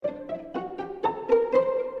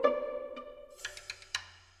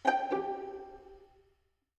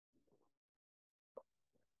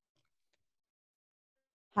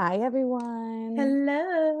Hi, everyone. Hello.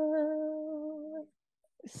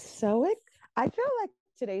 I feel like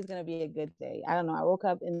today's going to be a good day. I don't know. I woke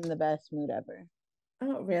up in the best mood ever.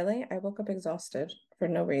 Oh, really? I woke up exhausted for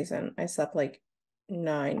no reason. I slept like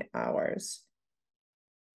 9 hours.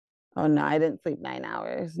 Oh, no, I didn't sleep 9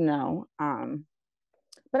 hours. No.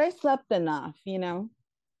 But I slept enough.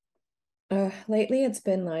 Lately it's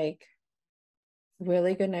been like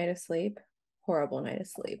really good night of sleep, horrible night of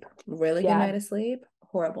sleep, really good Yeah, night of sleep,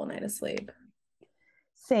 horrible night of sleep.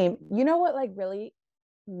 same. You know what, like, really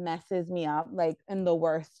messes me up, like, in the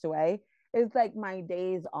worst way, is like my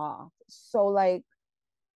days off. So, like,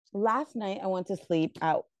 last night I went to sleep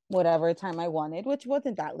at whatever time I wanted, which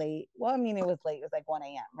wasn't that late. Well, I mean, it was late. It was like 1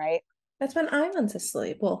 a.m., right? That's when I went to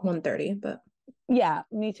sleep. Well, 1:30, but Yeah,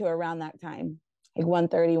 me too, around that time, like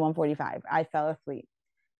 1:30, 1:45. I fell asleep.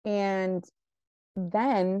 And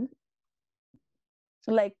then,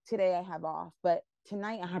 like, today I have off, but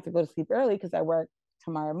tonight I have to go to sleep early because I work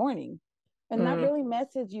tomorrow morning. And that mm, really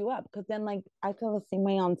messes you up because then, like, I feel the same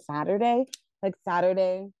way on Saturday. Like,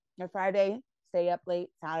 Saturday or Friday, stay up late.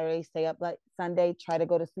 Saturday, stay up late. Sunday, try to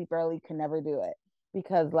go to sleep early, can never do it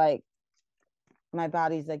because, like, my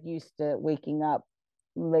body's like used to waking up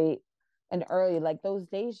late and early. Like, those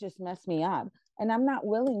days just mess me up. And I'm not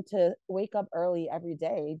willing to wake up early every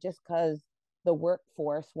day just because the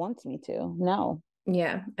workforce wants me to. No.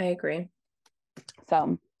 yeah, I agree.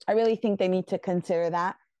 So I really think they need to consider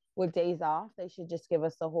that with days off. They should just give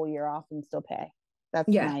us the whole year off and still pay.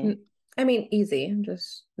 That's Yeah, my, I mean, easy.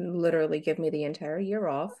 Just literally give me the entire year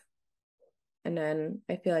off. And then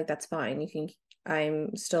I feel like that's fine.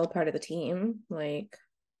 I'm still part of the team. Like,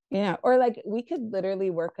 yeah. Or like we could literally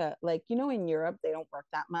work like, in Europe, they don't work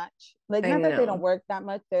that much. Like, I not that they don't know, work that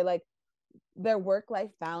much. They're like, their work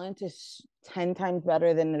life balance is 10 times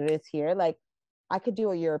better than it is here. Like, I could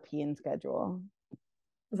do a European schedule.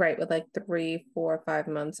 right, with like 3, 4, 5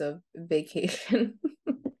 months of vacation.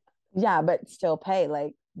 Yeah, but still pay.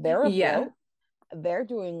 Like, they're Yeah, afloat, they're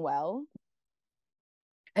doing well.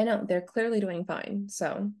 I know. They're clearly doing fine.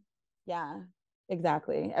 So, Yeah,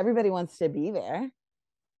 exactly. Everybody wants to be there.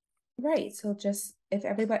 right. So just if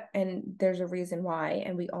everybody, and there's a reason why,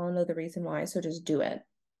 and we all know the reason why. So just do it.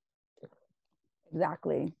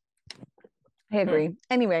 Exactly. I Hmm. agree.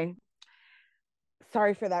 Anyway,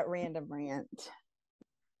 sorry for that random rant.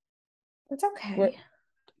 It's We're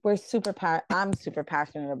okay. I'm super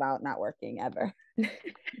passionate about not working ever.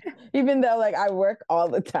 Even though, like, I work all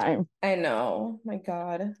the time. I know. My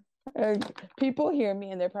God. People hear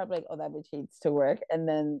me and they're probably like, "Oh, that bitch hates to work." And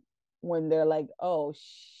then when they're like, "Oh,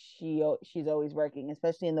 she's always working,"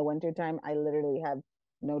 especially in the wintertime, I literally have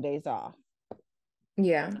no days off.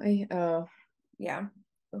 Yeah. Yeah.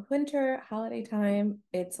 Winter, holiday time,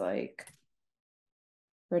 it's like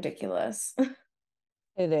ridiculous.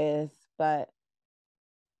 It is, but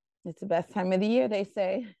it's the best time of the year, they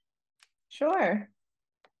say. Sure.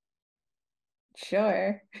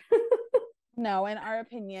 Sure. No, in our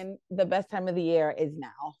opinion, the best time of the year is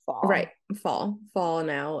now, Right. fall.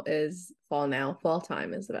 Fall. Fall now. Fall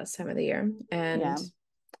time is the best time of the year. And Yeah.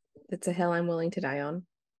 it's a hill I'm willing to die on.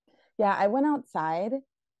 Yeah, I went outside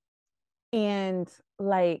and,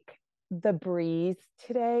 like, the breeze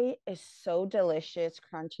today is so delicious,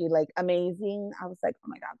 crunchy, like amazing. I was like, "Oh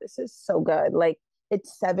my God, this is so good." Like,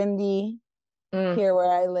 it's 70 Mm, here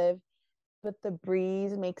where I live, but the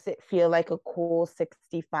breeze makes it feel like a cool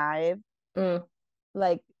 65. mm.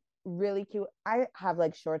 Like, really cute. I have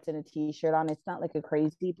like shorts and a t-shirt on. It's not like a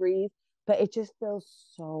crazy breeze, but it just feels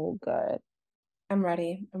so good. I'm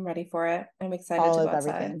ready. I'm ready for it. I'm excited Fall to go is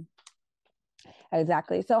outside. everything.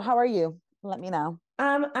 Exactly. So how are you? Let me know.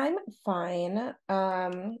 I'm fine.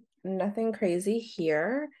 Nothing crazy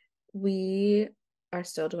here. We are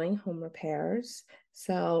still doing home repairs.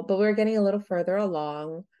 So, but we're getting a little further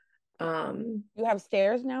along. Um, You have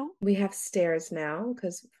stairs now? we have stairs now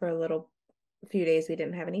because for a little few days we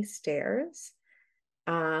didn't have any stairs.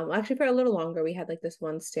 Actually for a little longer we had like this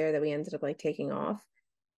one stair that we ended up like taking off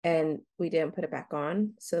and we didn't put it back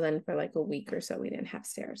on. So then for like a week or so we didn't have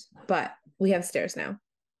stairs. But we have stairs now.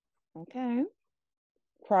 Okay.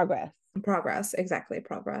 Progress. Progress, exactly,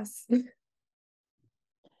 progress.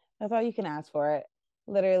 That's all you can ask for it.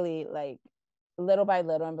 Literally, like, little by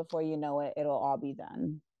little, and before you know it, it'll all be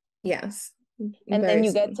done. Yes, And then very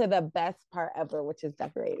you get soon. to the best part ever, which is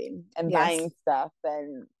decorating and Yes, buying stuff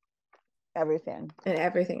and everything. and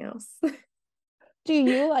everything else. Do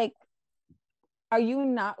you like, are you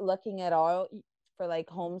not looking at all for like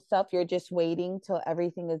home stuff? You're just waiting till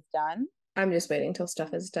everything is done? I'm just waiting till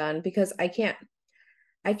stuff is done because I can't.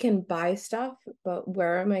 I can buy stuff, but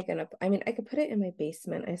where am I gonna? I mean, I could put it in my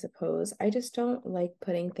basement, I suppose. I just don't like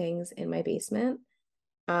putting things in my basement,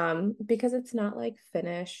 because it's not like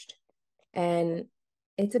finished, and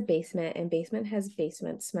it's a basement, and basement has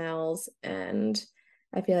basement smells, and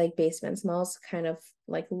I feel like basement smells kind of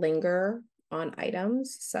like linger on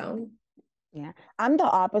items. So Yeah. I'm the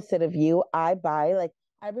opposite of you. I buy like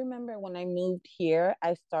I remember when I moved here,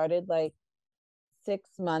 I started like 6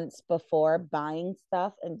 months before buying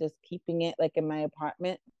stuff and just keeping it like in my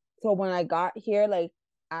apartment. So when I got here, like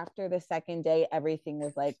after the second day, everything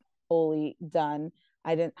was like fully done.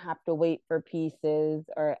 I didn't have to wait for pieces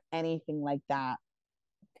or anything like that.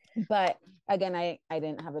 But again, I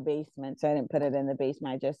didn't have a basement, so I didn't put it in the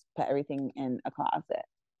basement. I just put everything in a closet.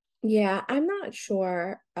 yeah, I'm not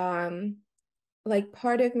sure. Like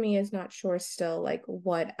part of me is not sure still like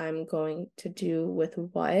what I'm going to do with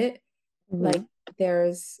what. Like Mm-hmm.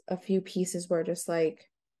 there's a few pieces where just like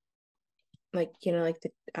like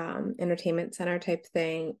the entertainment center type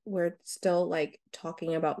thing, we're still like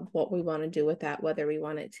talking about what we want to do with that, whether we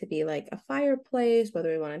want it to be like a fireplace,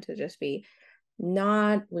 whether we want it to just be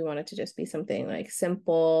not, we want it to just be something like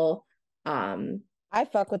simple. um I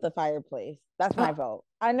fuck with the fireplace. That's my uh, vote.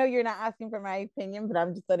 I know you're not asking for my opinion, but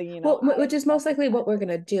I'm just letting you know well, I which is fuck most with the likely what we're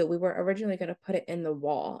fireplace. gonna do. We were originally gonna put it in the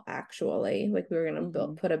wall, actually. Like we were gonna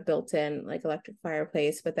Mm-hmm. put a built-in like electric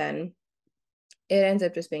fireplace, but then it ends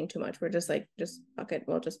up just being too much. We're just like, just fuck it.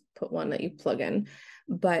 We'll just put one that you plug in.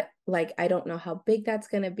 But like, I don't know how big that's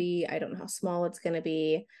going to be. I don't know how small it's going to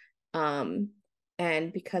be. Um,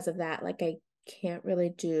 and because of that, like, I can't really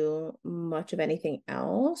do much of anything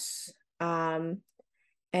else. Um,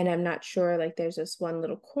 and I'm not sure, like, there's this one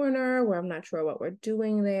little corner where I'm not sure what we're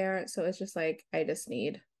doing there. So it's just like, I just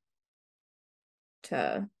need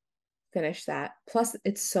to finish that. Plus,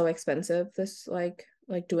 it's so expensive. This like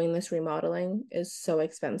doing this remodeling is so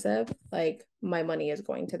expensive. Like my money is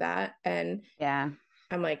going to that, and Yeah.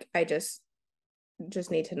 I'm like, I just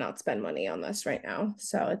need to not spend money on this right now.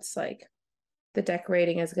 So it's like the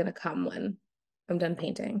decorating is gonna come when I'm done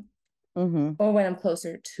painting Mm-hmm. or when I'm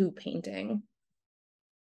closer to painting.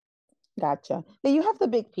 Gotcha. But you have the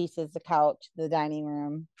big pieces, the couch, the dining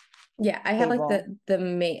room, Yeah, I have like table. the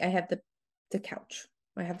main. I have the couch.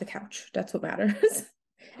 I have the couch. That's what matters.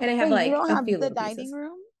 And I have Wait, you like don't a have few the little dining pieces.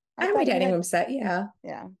 room? I I have my thought you dining had, room set, yeah.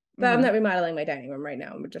 yeah. But I'm Mm-hmm. not remodeling my dining room right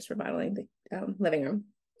now. I'm just remodeling the living room.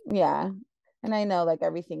 Yeah. And I know like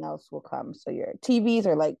everything else will come. So your TVs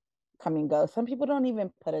are like come and go. Some people don't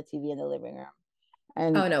even put a TV in the living room.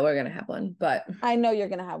 And Oh no, we're gonna have one, but I know you're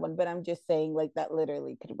gonna have one, but I'm just saying like that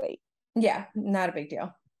literally could wait. yeah, not a big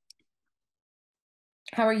deal.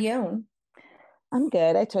 How are you? I'm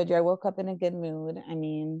good. I told you I woke up in a good mood. I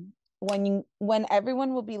mean, when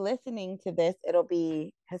everyone will be listening to this, it'll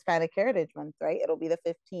be Hispanic Heritage Month, right? It'll be the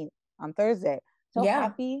 15th on Thursday. So Yeah.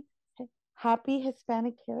 happy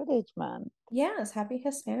Hispanic Heritage Month. Yes, happy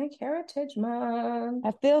Hispanic Heritage Month.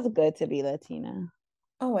 It feels good to be Latina.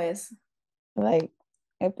 Always, Like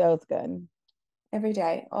it feels good. every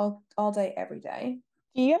day, all day, every day.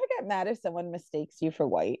 Do you ever get mad if someone mistakes you for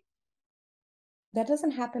white? That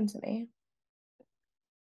doesn't happen to me.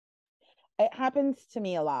 It happens to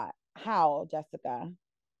me a lot. How, Jessica?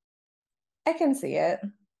 I can see it.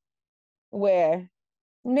 Where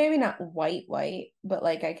Maybe not white, but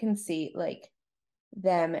like I can see like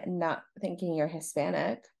them not thinking you're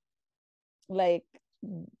Hispanic. like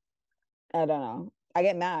I don't know. I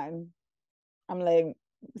get mad. I'm like,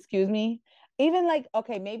 excuse me. Even like,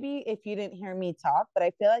 okay, maybe if you didn't hear me talk, but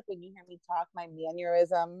I feel like when you hear me talk, my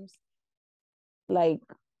mannerisms, like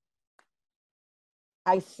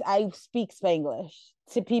I speak Spanglish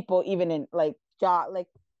to people, even in like like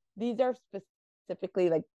these are specifically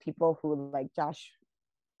like people who like Josh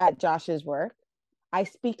at Josh's work. I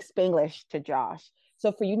speak Spanglish to Josh.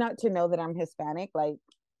 So for you not to know that I'm Hispanic, like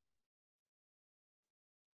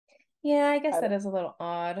Yeah, I guess I, that is a little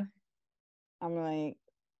odd. I'm like,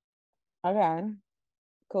 okay,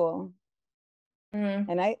 cool.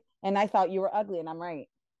 Mm. And I thought you were ugly, and I'm right.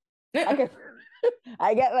 I get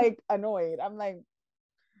I get like annoyed. I'm like,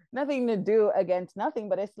 nothing to do against nothing,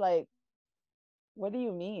 but it's like, what do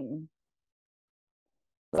you mean?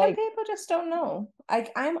 Some Like, people just don't know.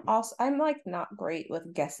 Like I'm like not great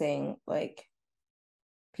with guessing like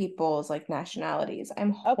people's like nationalities.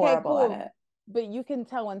 I'm okay, horrible at cool. it. But you can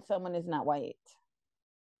tell when someone is not white.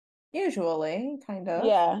 Usually, kind of.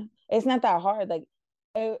 Yeah. It's not that hard. Like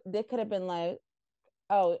they could have been like,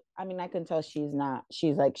 oh, I mean, I can tell she's not.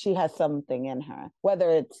 She's like, she has something in her. Whether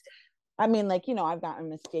it's I mean, like, I've gotten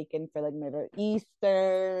mistaken for like Middle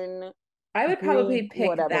Eastern. I would Green, probably pick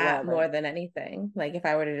whatever, that more whatever. than anything. Like if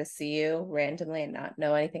I were to just see you randomly and not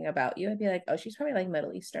know anything about you, I'd be like, oh, she's probably like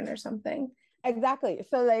Middle Eastern or something. Exactly.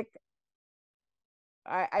 So like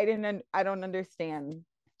I don't understand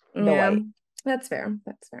the Yeah, white. that's fair.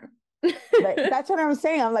 That's fair. Like that's what I'm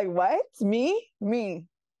saying. I'm like, what? Me.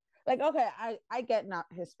 Like, okay, I get not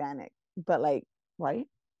Hispanic, but like white.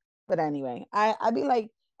 But anyway, I'd be like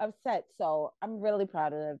upset. So I'm really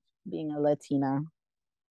proud of being a Latina.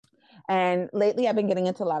 And lately I've been getting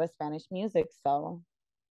into a lot of Spanish music. So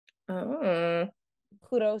Oh,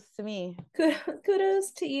 kudos to me.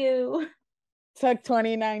 kudos to you. Took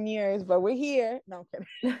 29 years, but we're here. No, I'm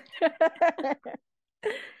kidding.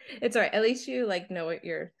 It's all right. At least you like know what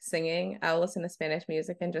you're singing. I'll listen to Spanish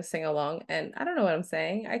music and just sing along. And I don't know what I'm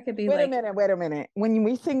saying. I could be Wait a like, minute, wait a minute. When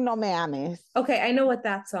we sing No Me Ames, okay, I know what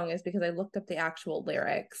that song is because I looked up the actual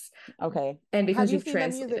lyrics okay. and Have because you you've seen the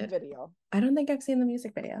music translated. video? I don't think I've seen the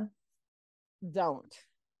music video. Don't.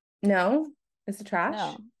 No, is it trash?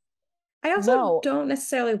 No. I also No. don't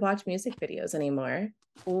necessarily watch music videos anymore.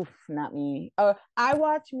 Oof, not me. I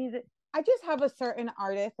watch music. I just have a certain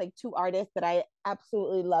artist, like two artists that I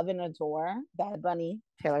absolutely love and adore. Bad Bunny,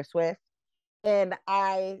 Taylor Swift. And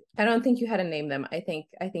I don't think you had to name them. I think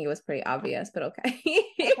it was pretty obvious, but okay.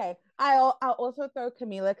 okay. I'll also throw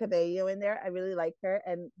Camila Cabello in there. I really like her.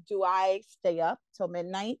 And do I stay up till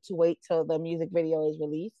midnight to wait till the music video is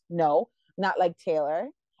released? No, not like Taylor.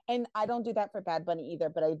 And I don't do that for Bad Bunny either,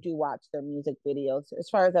 but I do watch their music videos. As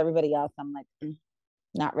far as everybody else, I'm like,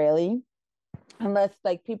 not really. Unless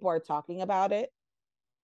like people are talking about it,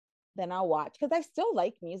 then I'll watch because I still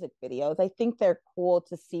like music videos. I think they're cool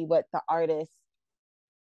to see what the artist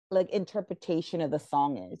like interpretation of the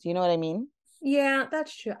song is. You know what I mean? Yeah,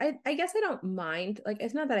 that's true. I guess I don't mind. Like,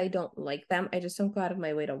 it's not that I don't like them. I just don't go out of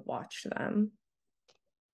my way to watch them.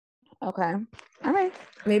 Okay. All right.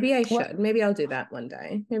 Maybe I Well, should. Maybe I'll do that one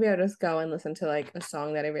day. Maybe I'll just go and listen to like a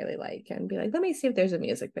song that I really like and be like, let me see if there's a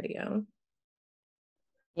music video.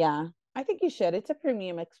 yeah, I think you should. It's a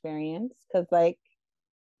premium experience because like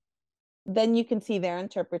then you can see their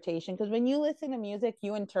interpretation. Because when you listen to music,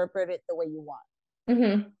 you interpret it the way you want.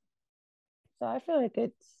 Hmm. So I feel like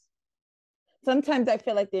it's sometimes I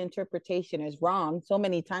feel like the interpretation is wrong. So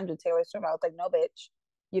many times with Taylor Swift, I was like, no, bitch,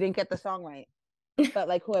 you didn't get the song right. But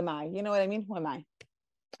like, who am I? You know what I mean? Who am I?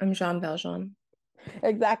 I'm Jean Valjean.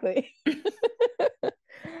 Exactly.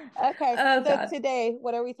 Okay. Oh So God. today,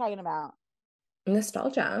 what are we talking about?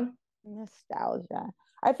 Nostalgia. Nostalgia.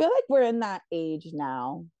 I feel like we're in that age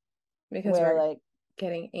now Because where we're like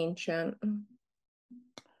getting ancient.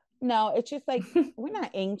 no, it's just like we're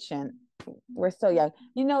not ancient. We're still young.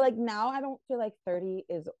 You know, like now I don't feel like 30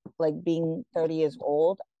 is like being 30 is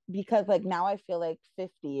old because like now I feel like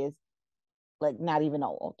 50 is like not even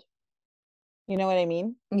old. You know what I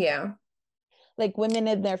mean? Yeah. Like women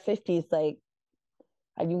in their 50s, like,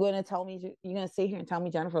 are you going to tell me, you're going to sit here and tell me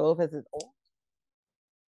Jennifer Lopez is old?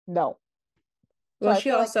 No. So Well, I she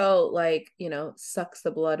feel like, also like, sucks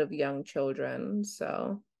the blood of young children,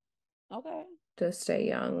 so okay. to stay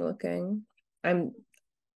young looking. I'm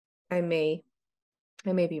I may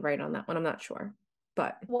I may be right on that one. I'm not sure.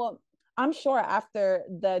 But Well, I'm sure after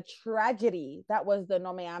the tragedy that was the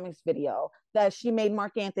No Me Ames video, that she made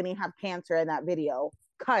Mark Anthony have cancer in that video.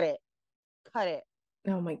 Cut it. Cut it.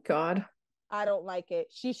 oh my God. I don't like it.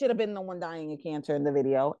 She should have been the one dying of cancer in the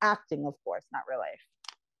video. Acting, of course, not real life.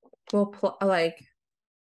 Well, like,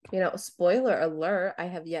 spoiler alert, I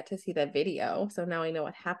have yet to see that video, so now I know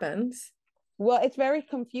what happens. Well, it's very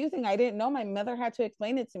confusing. I didn't know. My mother had to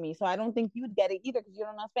explain it to me. So I don't think you would get it either because you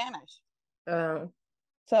don't know Spanish. Um,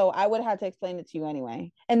 So I would have to explain it to you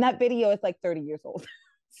anyway. And that video is like 30 years old.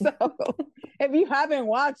 So if you haven't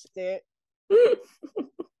watched it,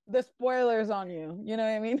 the spoilers on you. You know what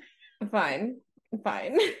I mean? fine.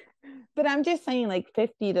 Fine. But I'm just saying, like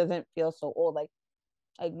 50 doesn't feel so old. Like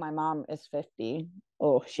my mom is 50.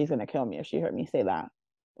 Oh, she's gonna kill me if she heard me say that.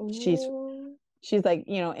 She's Ooh, she's like,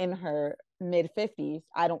 in her mid 50s.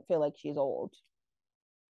 I don't feel like she's old.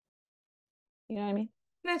 You know what I mean?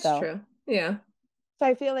 that's So true. Yeah. so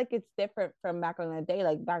I feel like it's different from back in the day.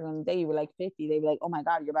 Like back in the day, you were like 50, they'd be like, oh my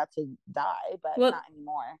God, you're about to die, but not Well,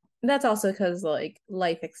 anymore. that's also because like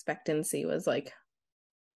life expectancy was like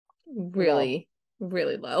Low. really,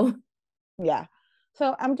 really low. Yeah.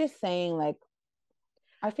 So I'm just saying, like,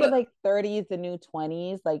 I feel But like 30 is the new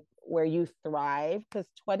 20s, like where you thrive, because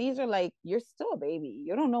 20s are like, you're still a baby.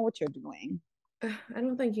 You don't know what you're doing. I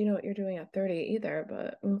don't think you know what you're doing at 30 either,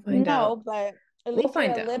 but we'll find No, out. but at We'll least you're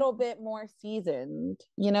find a out. little bit more seasoned.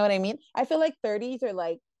 You know what I mean? I feel like 30s are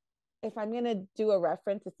like, if I'm going to do a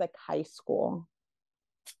reference, it's like high school.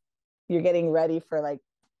 You're getting ready for like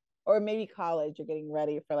or maybe college, you're getting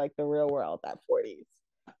ready for like the real world at 40s.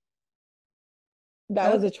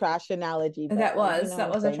 That was a Okay. trash analogy, but That like you was know what that I'm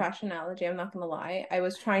was a saying. trash analogy. I'm not gonna lie. I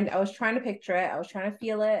was trying to picture it. I was trying to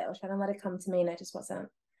feel it. I was trying to let it come to me, and I just wasn't.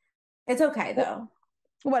 It's okay Well,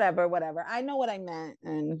 though. whatever. I know what I meant,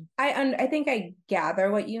 and I think I gather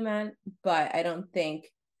what you meant, but I don't think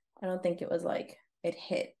it was like it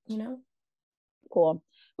hit, you know? cool.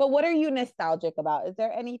 But what are you nostalgic about? Is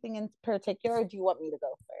there anything in particular, or do you want me to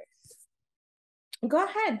go first? Go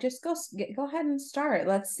ahead, just go ahead and start.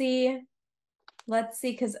 Let's see. Let's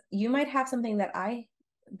see, because you might have something that I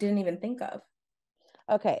didn't even think of.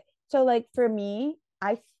 Okay. So like for me,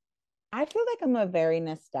 I feel like I'm a very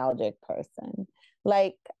nostalgic person.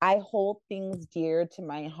 Like I hold things dear to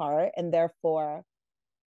my heart, and therefore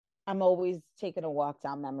I'm always taking a walk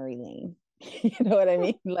down memory lane. You know what I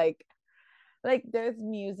mean? Like there's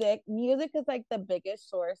music. Music is like the biggest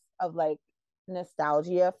source of like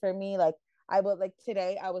nostalgia for me. Like I would like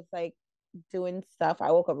today I was like doing stuff.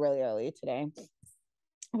 I woke up really early today.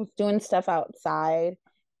 I was doing stuff outside,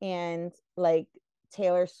 and like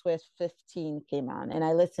Taylor Swift 15 came on, and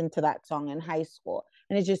I listened to that song in high school,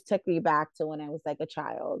 and it just took me back to when I was like a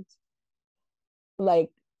child.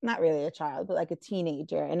 Like not really a child, but like a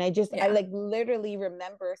teenager. And I Yeah. like literally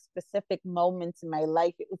remember specific moments in my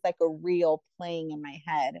life. It was like a reel playing in my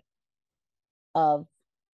head of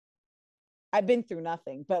I've been through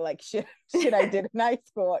nothing, but like shit I did in high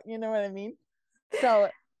school. You know what I mean? So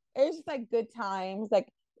it was just like good times. Like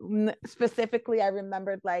specifically, I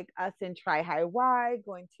remembered like us in Tri High Y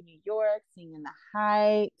going to New York, seeing in the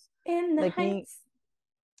Heights, In the like me Heights.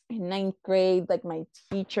 in ninth grade, like my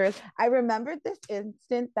teachers. I remembered this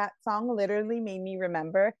instant. That song literally made me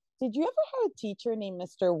remember. Did you ever have a teacher named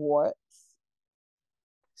Mr. Wartz?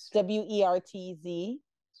 Wertz.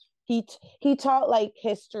 He taught like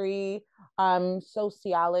history,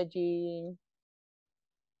 sociology.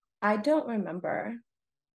 I don't remember.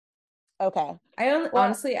 Okay. Well,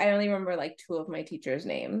 I only remember like two of my teachers'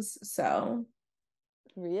 names. So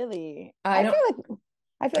really, I don't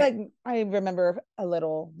I feel I, like I remember a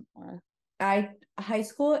little more. high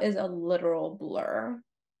school is a literal blur.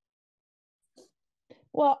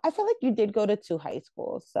 Well, I feel like you did go to two high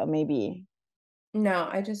schools, so maybe. No,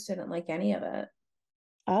 I just didn't like any of it.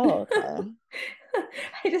 Oh, okay.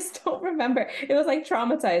 I just don't remember. It was like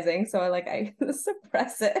traumatizing, so I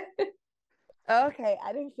suppress it. Okay,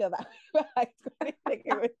 I didn't feel that way. I think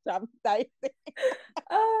it was traumatizing.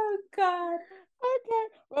 Oh God.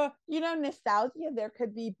 Okay. Well, nostalgia, there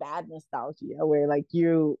could be bad nostalgia where like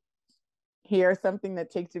you hear something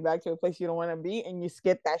that takes you back to a place you don't want to be and you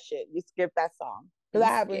skip that shit. You skip that song. Because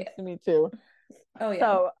that happens Yeah. to me too. Oh yeah.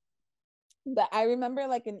 So but I remember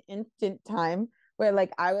like an instant time where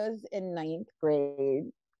like I was in ninth grade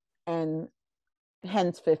and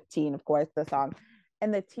hence 15, of course, the song.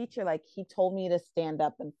 And the teacher, like, he told me to stand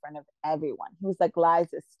up in front of everyone. He was like,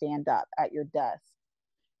 Liza, stand up at your desk.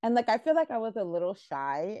 And like, I feel like I was a little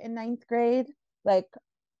shy in ninth grade. Like,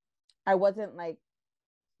 I wasn't like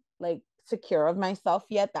secure of myself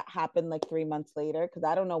yet. That happened like 3 months later because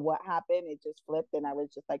I don't know what happened. It just flipped, and I was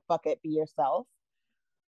just like, fuck it, be yourself.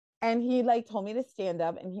 And he like told me to stand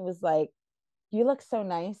up, and he was like, you look so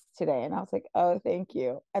nice today. And I was like, oh, thank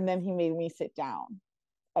you. And then he made me sit down.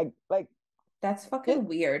 Like That's just fucking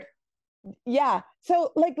weird. yeah.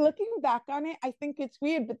 So like looking back on it, I think it's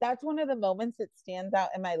weird, but that's one of the moments that stands out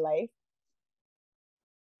in my life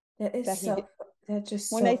That is that he did. that's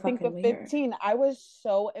just When so I think fucking of weird. 15, I was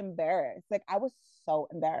so embarrassed. Like I was so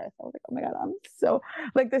embarrassed. I was like, oh my God, I'm so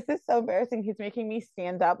like this is so embarrassing. He's making me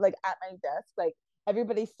stand up like at my desk, like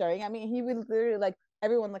everybody's staring at me. He would literally like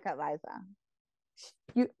everyone look at Liza.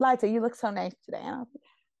 Liza, you look so nice today. And I was like,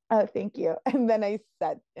 oh, thank you. And then I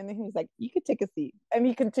said, and then he was like, you could take a seat. And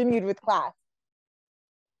he continued with class.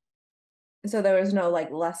 So there was no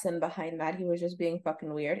like lesson behind that. He was just being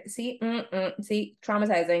fucking weird. See,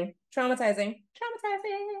 traumatizing, traumatizing,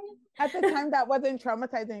 At the traumatizing. time, that wasn't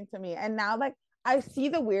traumatizing to me. And now, like, I see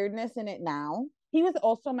the weirdness in it now. He was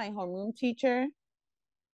also my homeroom teacher.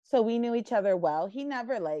 So we knew each other well. He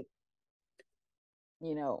never, like,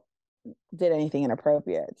 you know, did anything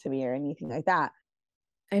inappropriate to me or anything like that.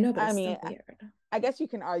 I know, but I it's mean, still weird. I guess you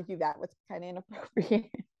can argue that was kind of inappropriate.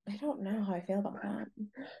 I don't know how I feel about that.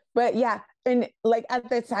 But yeah. And like at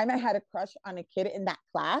the time, I had a crush on a kid in that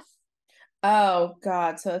class. Oh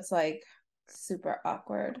God, so it's like super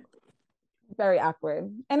awkward. Very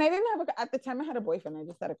awkward. And I didn't have at the time I had a boyfriend.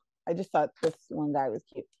 I just thought this one guy was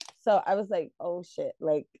cute. So I was like, oh shit.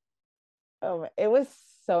 Like, oh, it was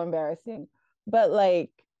so embarrassing. But like,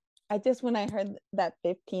 I just when I heard that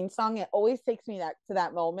 15 song, it always takes me back to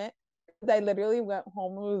that moment. I literally went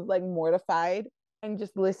home and was like mortified and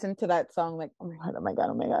just listened to that song like, oh my god, oh my god,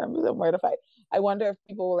 oh my god, I'm so mortified. I wonder if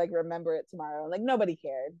people will like remember it tomorrow. Like nobody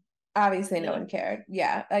cared. Obviously, You no know? one cared.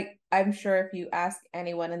 Yeah, like I'm sure if you ask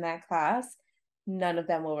anyone in that class, none of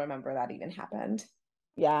them will remember that even happened.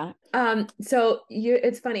 Yeah. So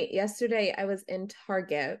it's funny. Yesterday I was in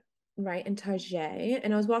Target, right in Target,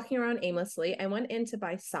 and I was walking around aimlessly. I went in to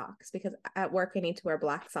buy socks because at work I need to wear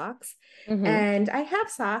black socks. Mm-hmm. And I have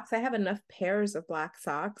socks. I have enough pairs of black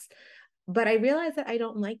socks, but I realized that I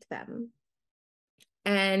don't like them.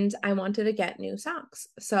 And I wanted to get new socks.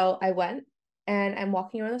 So I went and I'm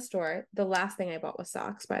walking around the store. The last thing I bought was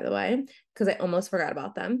socks, by the way, because I almost forgot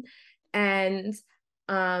about them. And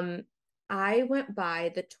um I went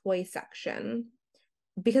by the toy section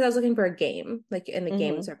because I was looking for a game, like in the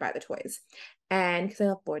games Mm-hmm. or by the toys. And because I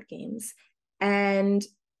love board games. And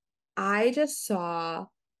I just saw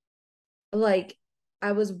like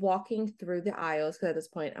I was walking through the aisles because at this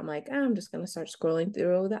point I'm like, oh, I'm just gonna start scrolling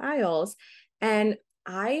through the aisles. And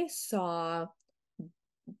I saw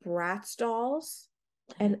Bratz dolls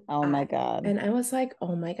and Oh my god. I was like,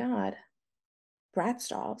 oh my God, Bratz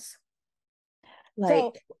dolls. So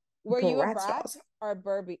Like were you a Bratz Bratz dolls.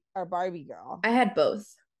 or Barbie girl? I had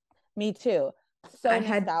both. Me too. I So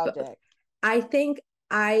had both. nostalgic. I think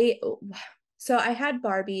I so I had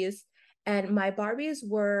Barbies and my Barbies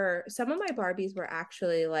were some of my Barbies were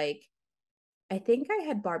actually like I think I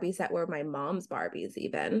had Barbies that were my mom's Barbies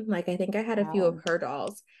even. Like I think I had a few of Wow. her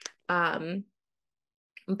dolls. Um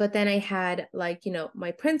but then I had like,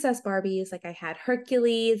 my princess Barbies, like I had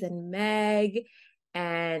Hercules and Meg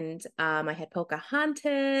and I had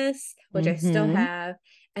Pocahontas, which I still Mm-hmm. have.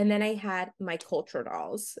 And then I had my culture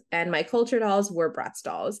dolls, and my culture dolls were Bratz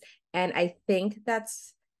dolls. And I think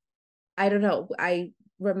I don't know. I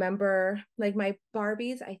remember like my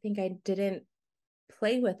Barbies, I think I didn't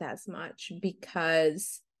play with as much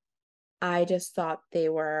because I just thought they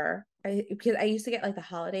were because I used to get like the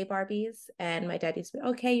holiday Barbies, and my dad used to be,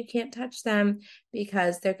 okay, you can't touch them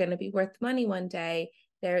because they're going to be worth money one day.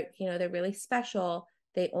 They're really special.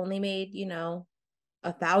 They only made,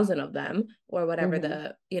 1,000 of them or whatever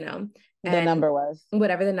Mm-hmm. The and number was.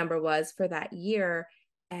 whatever the number was for that year.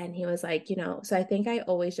 And he was like, so I think I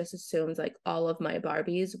always just assumed like all of my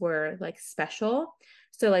Barbies were like special.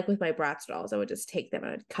 So like with my Bratz dolls, I would just take them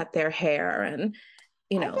and I'd cut their hair and,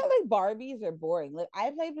 you I know, feel like Barbies are boring. Like I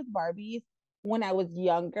played with Barbies when I was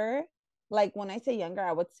younger. Like when I say younger,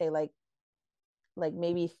 I would say like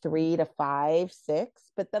maybe 3 to 5, 6,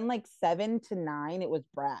 but then like 7 to 9, it was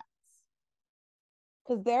Bratz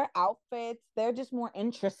because their outfits they're just more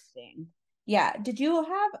interesting. yeah. Did you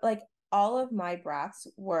have like all of my brats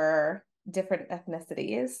were different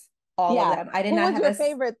ethnicities? All of Yeah. them. I did Who not was have your this.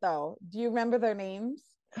 favorite though? Do you remember their names?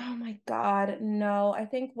 Oh my God. No, I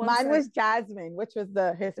think once Mine I, was Jasmine, which was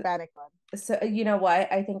the Hispanic one. so you know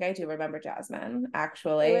what? I think I do remember Jasmine, It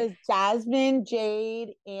actually. was Jasmine,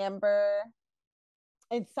 Jade, Amber,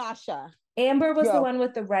 and Sasha. Amber was the Yo, one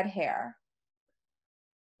with the red hair,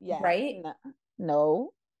 yes. right? No, no.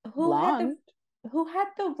 Who had the Blonde. who had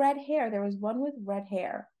the red hair? There was one with red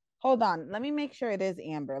hair. Hold on. Let me make sure it is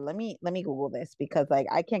Amber. Let me Google this because like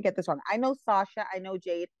I can't get this wrong. I know Sasha, I know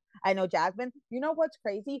Jade, I know Jasmine. You know what's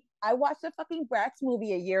crazy? I watched the fucking Bratz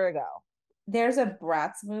movie a year ago. There's a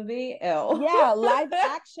Bratz movie. Ew. Yeah, live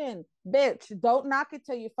action. Bitch, don't knock it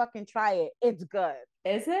till you fucking try it. It's good.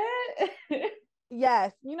 Is it?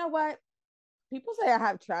 Yes. You know what? People say I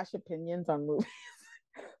have trash opinions on movies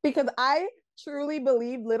because I truly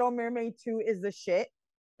believe Little Mermaid 2 is the shit.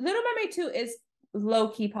 Little Mermaid 2 is low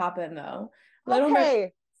key popping though. Little Mermaid.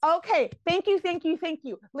 Okay. Okay. Thank you. Thank you. Thank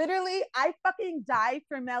you. Literally, I fucking die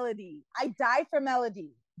for Melody. I die for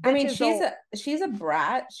Melody. I Bitch mean, is old. she's a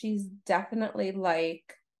brat. She's definitely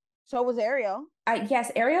like So was Ariel. I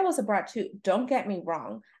yes, Ariel was a brat too. Don't get me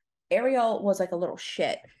wrong. Ariel was like a little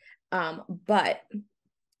shit.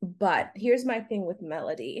 But here's my thing with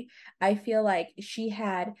Melody. I feel like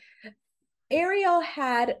Ariel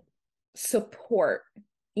had support.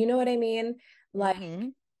 You know what I mean? Like,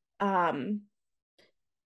 Mm-hmm. um,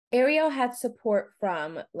 Ariel had support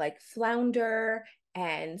from like Flounder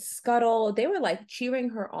and Scuttle. They were like cheering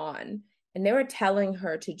her on and they were telling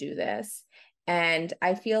her to do this. And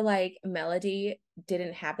I feel like Melody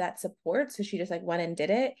didn't have that support. So she just like went and did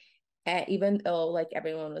it. And even though like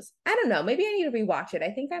everyone was, I don't know, maybe I need to rewatch it. I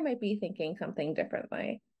think I might be thinking something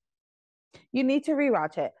differently. You need to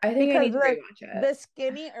rewatch it I think I because need to rewatch it. the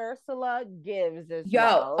skinny Ursula gives as Yo,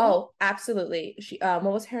 well. oh, absolutely. What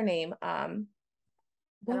was her name? I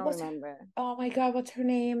What don't was her? remember. Oh my God, what's her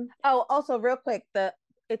name? Oh, also real quick, the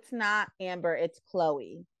it's not Amber, it's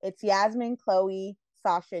Chloe. It's Yasmin, Chloe,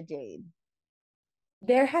 Sasha Jade?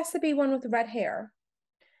 There has to be one with red hair.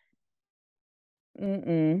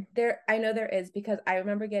 Mm-mm. I know there is because I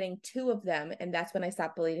remember getting two of them, and that's when I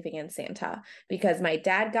stopped believing in Santa because my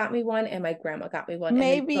dad got me one and my grandma got me one, and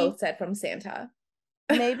they Maybe, both said from Santa.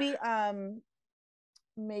 maybe,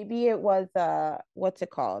 maybe it was what's it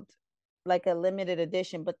called? Like a limited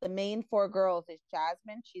edition, but the main four girls is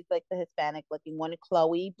Jasmine, she's like the Hispanic looking one,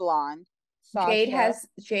 Chloe, blonde, Sasha,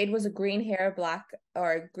 Jade was a green hair, black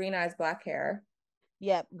or green eyes, black hair.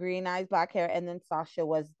 yep, green eyes, black hair, and then Sasha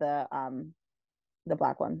was the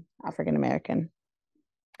black one, African American.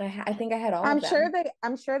 I think I had all of them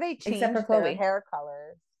I'm sure they except for changed their Chloe. hair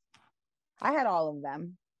colors. I had all of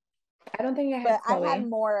them, I don't think I had but I had Chloe.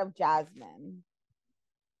 more of Jasmine.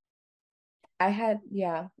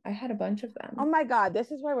 Yeah, I had a bunch of Oh them. my god,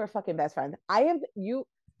 this is why we're fucking best friends. I am you.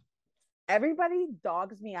 Everybody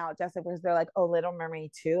dogs me out just because they're like, "Oh, Little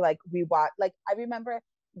Mermaid 2." Like we watch. Like I remember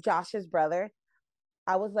Josh's brother.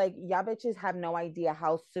 I was like, "Y'all bitches have no idea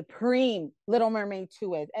how supreme Little Mermaid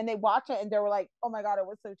 2 is," and they watch it and they were like, "Oh my god, it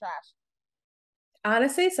was so trash."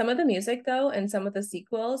 Honestly, some of the music though, and some of the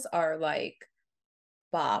sequels are like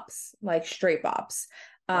bops, like straight bops.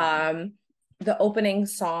 Yeah, Um, the opening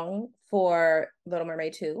song for Little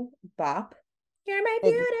Mermaid 2, bop. You're my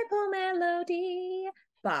Ex- beautiful melody.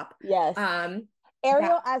 Bop. yes. Um, that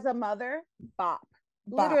Ariel as a mother, bop.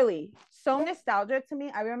 bop. Literally, so nostalgic to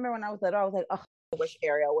me. I remember when I was little, I was like, oh, I wish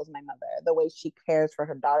Ariel was my mother. The way she cares for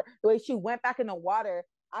her daughter, the way she went back in the water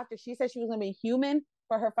after she said she was gonna be human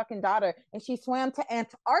for her fucking daughter, and she swam to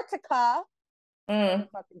Antarctica for Mm, her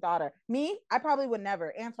fucking daughter. Me, I probably would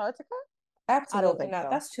never. Antarctica? I don't absolutely think not. so.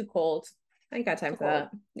 That's too cold. I ain't got time Too for cold.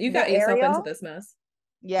 that. You But got yourself into Ariel, this mess.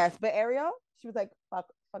 yes, but Ariel, she was like,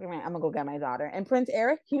 fucking right, I'm gonna go get my daughter. And Prince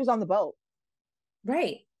Eric, he was on the boat.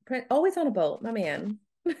 Right. Always on a boat, my man.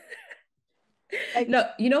 Like No,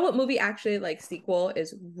 you know what movie actually like sequel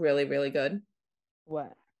is really, really good?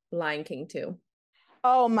 what? Lion King 2.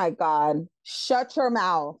 Oh my God. Shut your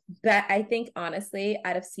mouth. But I think honestly,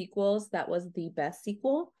 out of sequels, that was the best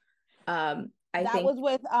sequel. I That think was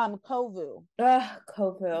with Kovu.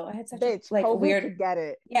 Kovu. I had such a Bitch, like Kovu weird, could get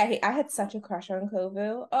it. yeah, I had such a crush on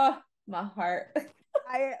Kovu. Oh, my heart.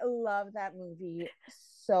 I love that movie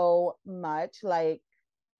so much. Like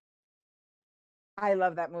I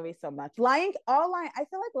love that movie so much. I feel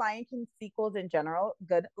like Lion King sequels in general,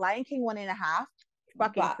 good. Lion King 1.5,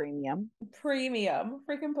 fucking But premium. premium,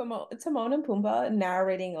 freaking Timon and Pumbaa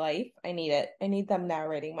narrating life. I need it. I need them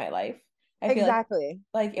narrating my life. I feel Exactly.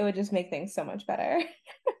 like it would just make things so much better.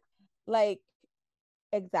 Like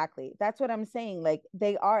exactly. That's what I'm saying. Like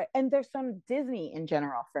they are, and there's some Disney in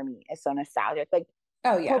general for me. It's so nostalgic. Like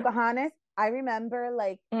Oh yeah. Pocahontas. I remember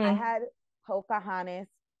like I Mm. had Pocahontas,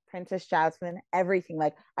 Princess Jasmine, everything.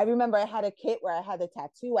 Like I remember I had a kit where I had the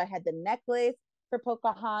tattoo, I had the necklace for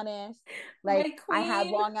Pocahontas. My Like I had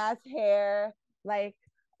queen. long ass hair. Like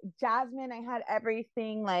Jasmine, I had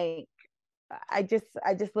everything. Like I just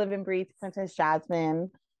live and breathe Princess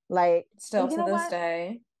Jasmine. Like, Still and you to know this what?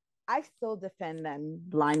 day. I still defend them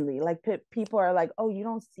blindly. Like people are like, "Oh, you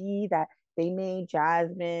don't see that they made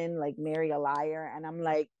Jasmine like marry a liar," and I'm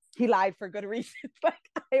like, he lied for good reasons. Like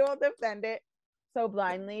I will defend it so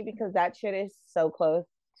blindly because that shit is so close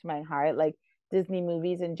to my heart. Like Disney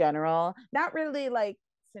movies in general, not really like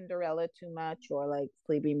Cinderella too much or like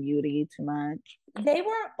Sleeping Beauty too much. They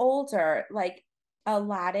were older. Like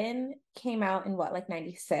Aladdin came out in what, like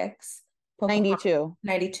 96? Pocahontas 92,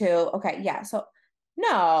 92. Okay, yeah. So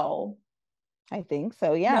no. I think so.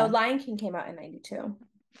 No, Yeah. Lion King came out in 92.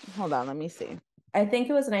 Hold on, let me see. I think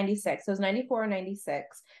it was 96. It was 94 or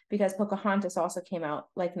 96 because Pocahontas also came out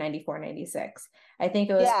like 94, 96. I think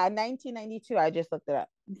it was Yeah, 1992. I just looked it up.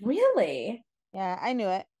 really. Yeah, I knew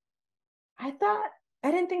it. I thought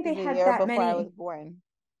I didn't think It they was a had year that before I was many. born.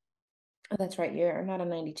 Oh, that's right. You're not a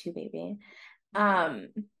 92 baby. Mm-mm. Um,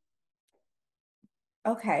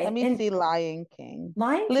 Let okay. me And see Lion King.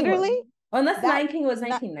 Lion King was, Literally, unless that Lion King was not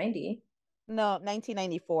 1990. no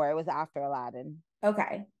 1994. It was after Aladdin.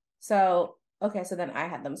 Okay. So then I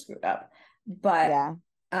had them screwed up. But Yeah.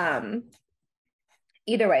 um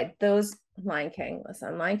either way, those Lion King,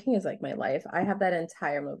 listen, Lion King is like my life. I have that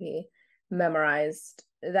entire movie memorized.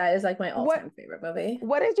 That is like my What all-time favorite movie.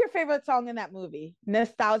 What is your favorite song in that movie?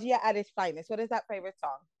 Nostalgia at its finest. What is that favorite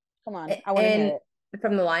song? Come on, I want to hear And it.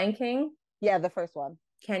 from The Lion King, Yeah, the first one.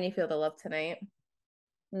 Can You Feel the Love Tonight?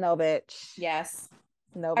 No, bitch. Yes.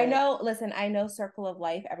 No, I bitch. know, listen, I know Circle of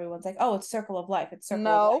Life. Everyone's like, oh, it's Circle of Life. It's Circle of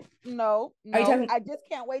No, Life. no, Are you no. talking? I just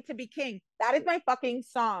can't wait to be king. That is my fucking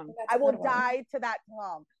song. That's I a good will one. die to that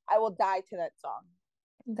song. I will die to that song.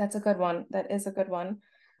 That's a good one. That is a good one.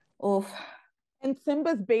 Oof. And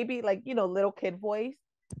Simba's baby, like, little kid voice.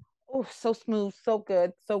 Oh, so smooth, so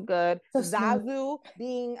good, so good. So smooth. Zazu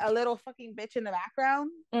being a little fucking bitch in the background.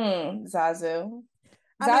 Zazu.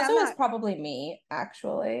 I mean, I'm Zazu is not, probably me,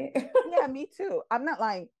 actually. yeah, me too. I'm not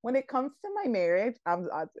lying. When it comes to my marriage, I'm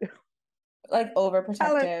Zazu. Like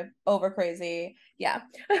overprotective, over crazy. Yeah.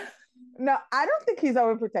 No, I don't think he's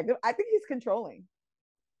overprotective. I think he's controlling.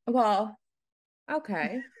 Well,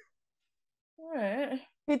 okay. All right.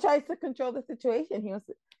 He tries to control the situation. He was,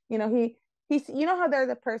 he's, how there's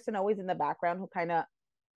a person always in the background who kind of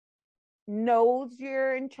knows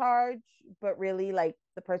you're in charge, but really like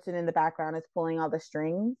the person in the background is pulling all the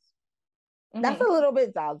strings. That's a Mm-hmm. little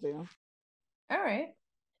bit Zazu. All right.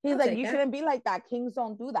 He's I'll like, take you it. shouldn't be like that. Kings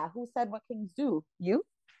don't do that. Who said what kings do? You?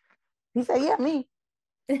 He said, yeah, me.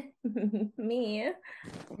 Me.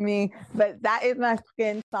 Me. But that is my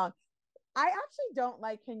fucking song. I actually don't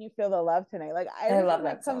like Can You Feel the Love Tonight. Like I every love time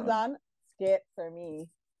that that comes song. on, skip for me.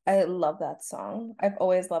 I love that song. I've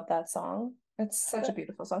always loved that song. It's such a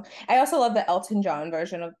beautiful song. I also love the Elton John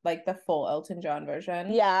version of like the full Elton John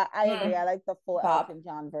version. Yeah, I agree. I like the full Bop. Elton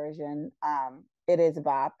John version. It is a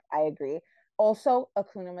bop. I agree. Also,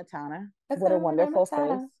 Akuna Matata. What a Hakuna wonderful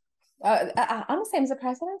phrase. Matata. Honestly, I'm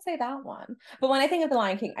surprised I didn't say that one. But when I think of The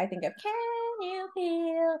Lion King, I think of Can You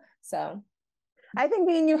Feel? So, I think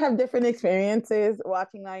me and you have different experiences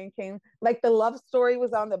watching Lion King. Like the love story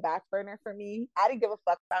was on the back burner for me. I didn't give a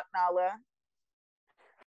fuck about Nala.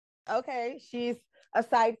 Okay, she's a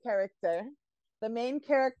side character. The main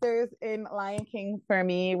characters in Lion King for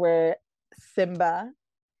me were Simba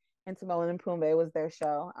and Timon and Pumbaa was their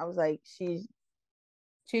show. I was like, she's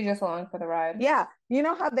just along for the ride. yeah. You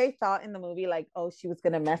know how they thought in the movie, like, oh, she was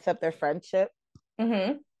gonna mess up their friendship.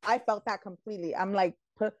 Mm-hmm. I felt that completely. I'm like,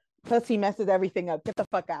 pussy messes everything up. Get the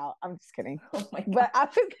fuck out. I'm just kidding. Oh my God. But I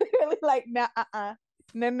was really like, nah,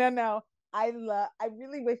 no, no, no. I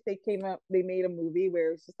really wish they made a movie where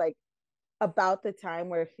it was just like about the time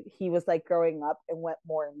where he was like growing up and went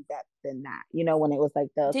more in depth than that. When it was like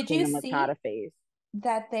the Did you Kuna Matata see phase.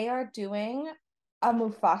 that they are doing a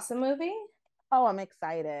Mufasa movie? Oh, I'm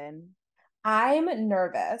excited. I'm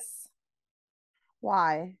nervous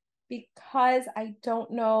Why? because I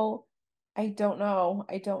don't know. I don't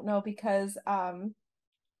know because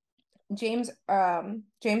James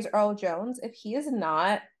Earl Jones, if he is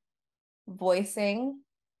not voicing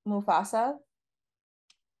Mufasa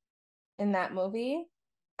in that movie,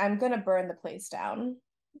 I'm gonna burn the place down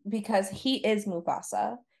because he is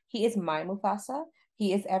Mufasa. He is my Mufasa.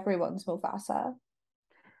 He is everyone's Mufasa.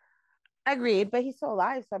 Agreed, but he's still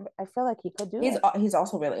alive, so I feel like he could do He's it. he's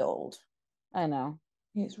also really old. I know.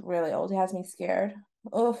 He's really old. He has me scared.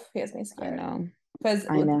 Oof, he has me I scared. know. Because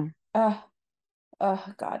I know.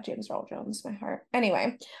 God, James Earl Jones, my heart.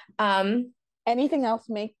 Anyway, um, Anything else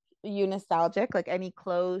make you nostalgic? Like any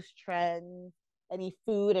clothes trends, any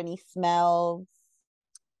food, any smells?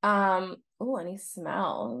 any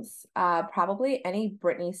smells. Probably any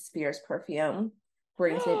Britney Spears perfume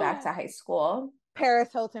brings me back to high school. Paris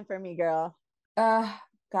Hilton for me, girl. Uh,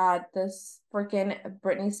 God, this freaking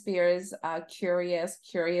Britney Spears,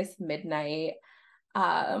 Curious Midnight.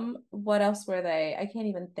 What else were they? I can't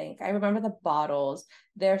even think. I remember the bottles.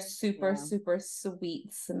 They're super, Yeah. super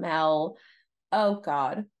sweet smell. Oh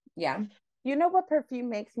God. Yeah. You know what perfume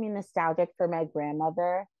makes me nostalgic for my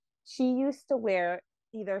grandmother? She used to wear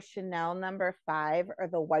either Chanel number 5 or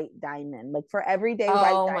the white diamond. Like for everyday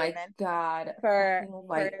white Oh my diamond, God. for Fucking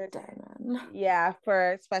white for diamond. yeah,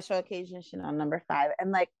 for special occasion Chanel number 5.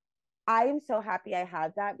 And like I am so happy I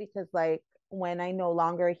have that because like when I no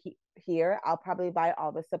longer here, I'll probably buy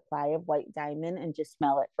all the supply of white diamond and just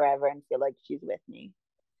smell it forever and feel like she's with me.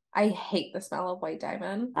 I hate the smell of white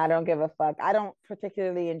diamond. I don't give a fuck. I don't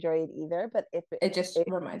particularly enjoy it either, but if It just it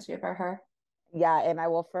reminds me of her. yeah, and I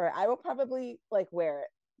will probably like wear it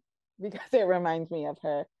because it reminds me of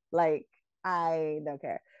her. Like I don't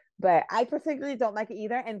care. But I particularly don't like it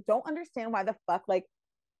either and don't understand why the fuck like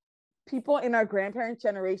people in our grandparents'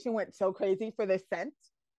 generation went so crazy for this scent.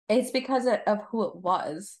 It's because of who it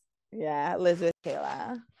was. Yeah, Elizabeth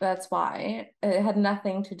Taylor. That's why. It had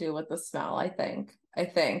nothing to do with the smell, I think. I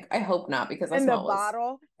think. I hope not, because the And the smell was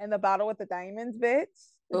bottle and the bottle with the diamonds, bitch.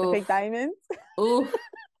 With the fake oof, diamonds. oof,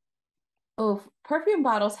 oof. Perfume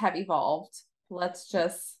bottles have evolved. Let's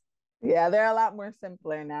just Yeah, they're a lot more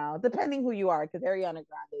simpler now, depending who you are, because Ariana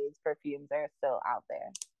Grande's perfumes are still out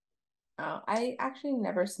there. oh, I actually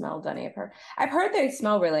never smelled any of her. I've heard they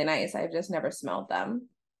smell really nice. I've just never smelled them.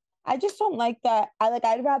 I just don't like that.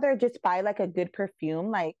 I'd rather just buy like a good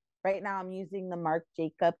perfume, like Right now I'm using the Marc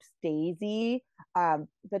Jacobs Daisy.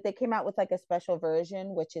 But they came out with like a special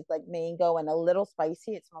version, which is like mango and a little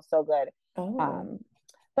spicy. It smells so good. Oh, Um,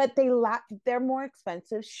 but they're more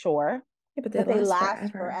expensive, sure, yeah, but they but they last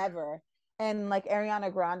last forever. forever. And like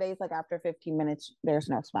Ariana Grande's, like after 15 minutes, there's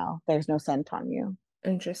no smell, there's no scent on you.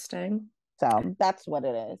 Interesting. So that's what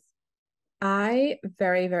it is. I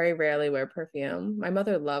very, very rarely wear perfume. My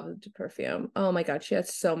mother loved perfume. Oh my God, she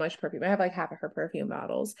has so much perfume. I have like half of her perfume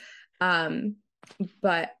bottles. Um,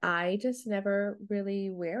 but I just never really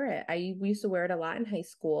wear it. We used to wear it a lot in high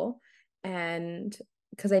school, and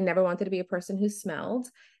because I never wanted to be a person who smelled.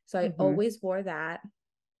 So I Mm-hmm. always wore that,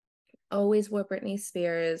 always wore Britney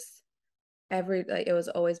Spears. It was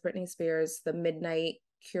always Britney Spears, the Midnight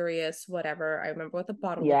Curious, whatever. I remember what the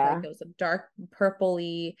bottle looked like. Yeah. It was a dark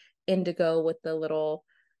purpley indigo with the little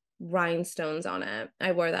rhinestones on it.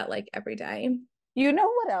 I wore that like every day. You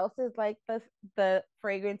know what else is like the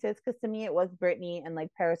fragrances? Because to me it was Britney and like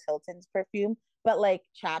Paris Hilton's perfume, but like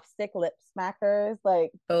chapstick lip smackers,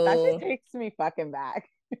 like that shit Oh, takes me fucking back.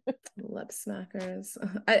 lip smackers.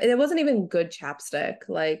 It wasn't even good chapstick.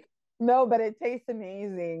 Like No, but it tastes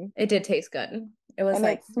amazing. it did taste good. It was And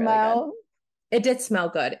like it really good. smells It did smell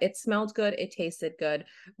good. It smelled good. It tasted good,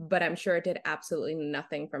 but I'm sure it did absolutely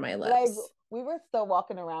nothing for my like lips. we were still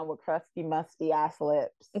walking around with crusty, musty ass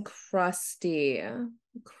lips. Crusty,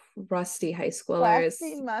 crusty high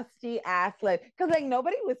Crusty, schoolers. musty ass lips. Because like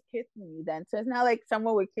nobody was kissing you then. So it's not like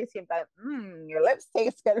someone would kiss you and be like, your lips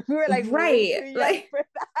taste good. We were like way Right. too young Like, for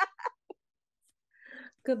that.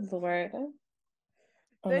 good Lord.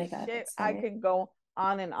 Oh The my God, shit that's I funny. could go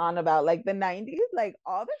on and on about. Like the 90s, like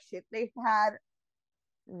all the shit they had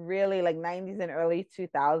really like 90s and early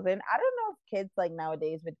 2000. I don't know if kids like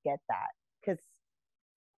nowadays would get that because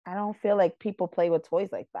I don't feel like people play with toys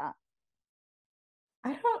like that.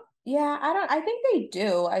 I think they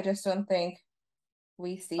do. I just don't think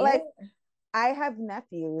we see it. Like I have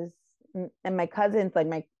nephews and my cousins,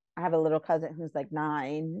 like I have a little cousin who's like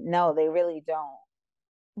 9. No, they really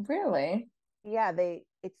don't. Really? Yeah,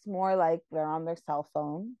 it's more like they're on their cell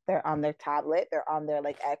phone, they're on their tablet, they're on their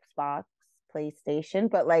like Xbox, PlayStation,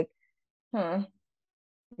 but like, Hmm.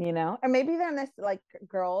 or maybe they're like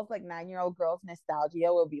girls, like 9-year-old girls,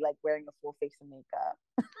 nostalgia will be like wearing a full face of makeup.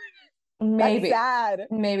 That's Maybe. sad.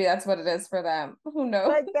 Maybe that's what it is for them. Who knows?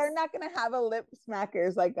 Like they're not gonna have a lip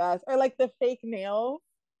smackers like us, or like the fake nails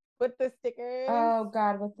with the stickers, Oh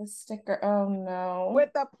God, with the sticker. Oh no.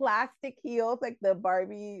 with the plastic heels, like the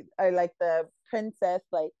Barbie or like the princess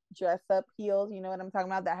like dress up heels. You know what I'm talking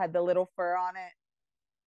about? That had the little fur on it.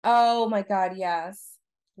 Oh my God, yes.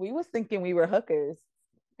 We was thinking we were hookers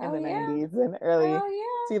in Oh the yeah. 90s and early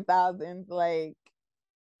Oh yeah. 2000s. Like,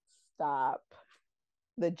 stop.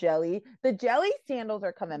 The jelly sandals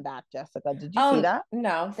are coming back, Jessica. Did you see Oh that?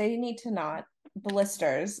 no, they need to not.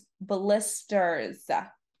 Blisters. Blisters.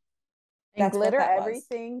 And That's what glitter that was.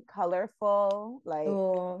 everything, colorful. Like,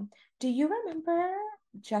 Oh, do you remember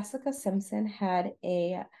Jessica Simpson had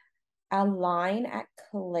a line at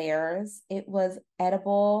Claire's? It was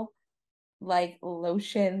edible, like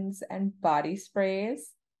lotions and body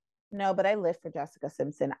sprays. no, but I live for Jessica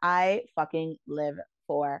Simpson. I fucking live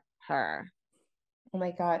for her. Oh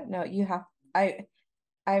my God, no, you have I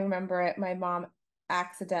remember it. My mom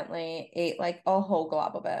accidentally ate like a whole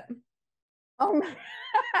glob of it. Oh my.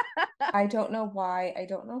 I don't know why, I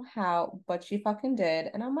don't know how, but she fucking did.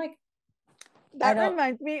 And I'm like, I That don't,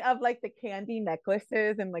 reminds me of like the candy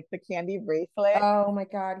necklaces and like the candy bracelet. oh my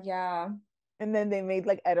God, yeah. And then they made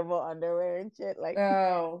like edible underwear and shit. Like,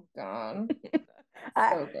 Oh God.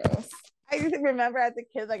 I, So gross. I used to remember as a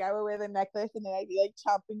kid, like I would wear the necklace and then I'd be like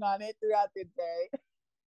chomping on it throughout the day.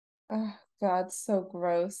 Oh God, so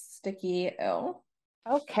gross, sticky, ill.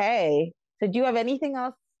 Okay. So do you have anything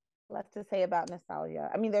else left to say about nostalgia?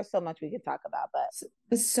 I mean, there's so much we could talk about,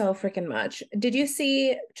 but So freaking much. Did you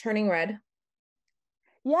see Turning Red?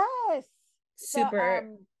 yes. The Super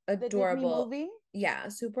the Disney adorable. movie. Yeah,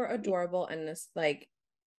 super adorable and this like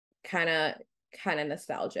kind of kind of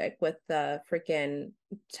nostalgic with the freaking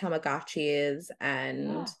Tamagotchis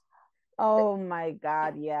and Oh my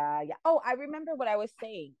God, yeah, yeah. Oh, I remember what I was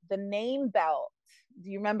saying. The name belt. Do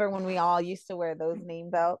you remember when we all used to wear those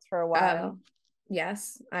name belts for a while? um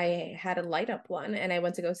yes, I had a light up one and I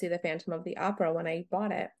went to go see the Phantom of the Opera when I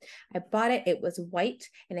bought it. I bought it, it was white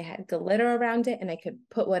and it had glitter around it and I could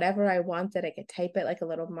put whatever I wanted. I could type it like a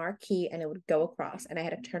little marquee and it would go across and I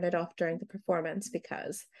had to turn it off during the performance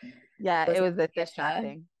because Yeah, I was it at was a the theater.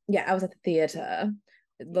 distracting. Yeah, I was at the theater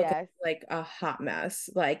looking Yes. like a hot mess,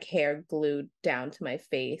 like hair glued down to my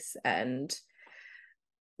face and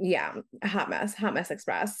yeah, hot mess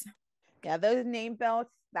express. Yeah, those name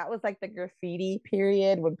belts, that was like the graffiti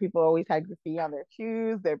period when people always had graffiti on their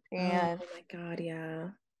shoes, their Oh pants. my God, yeah.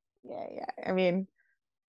 Yeah, yeah. I mean,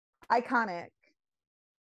 iconic.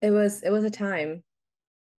 It was a time.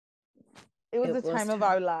 It was a It was time of time.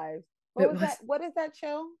 our lives. What It was that? was. What is that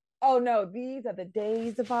show? Oh no, these are the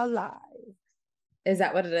days of our lives. Is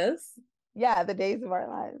that what it is? Yeah, the days of our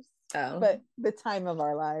lives. Oh, But the time of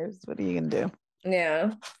our lives. What are you gonna do?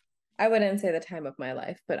 yeah. I wouldn't say the time of my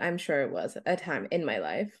life, but I'm sure it was a time in my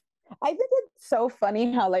life. I think it's so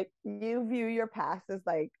funny how like you view your past as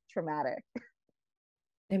like traumatic.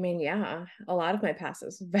 I mean, yeah, a lot of my past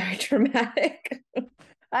is very traumatic.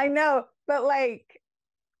 I know, but like,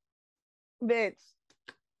 bitch,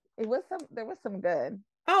 it was some there was some good.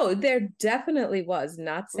 Oh, there definitely was.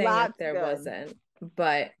 Not saying that Lots there good. wasn't,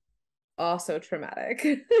 but also traumatic.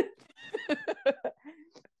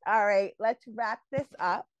 All right, let's wrap this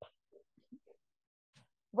up.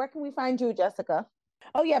 Where can we find you, Jessica?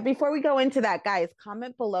 Oh yeah, before we go into that, guys,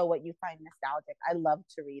 comment below what you find nostalgic. I love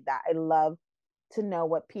to read that. I love to know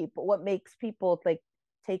what makes people like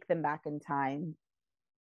take them back in time.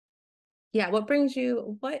 Yeah, what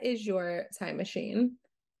is your time machine?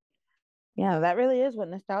 Yeah, that really is what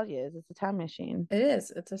nostalgia is. It's a time machine. It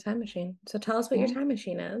is. It's a time machine. So tell us what your Yeah. time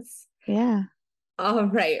machine is. Yeah. All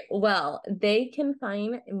right. Well, they can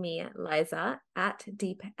find me, Liza, at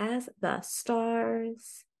Deep as the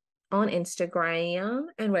Stars on Instagram.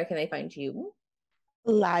 And where can they find you?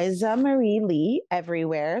 Liza Marie Lee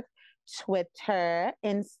everywhere. Twitter,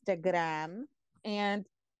 Instagram, and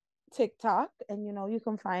TikTok. And you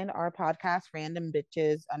can find our podcast, Random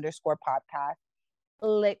Bitches underscore podcast,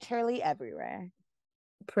 literally everywhere.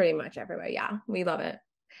 Pretty much everywhere. Yeah, we love it.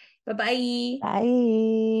 Bye bye.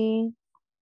 Bye.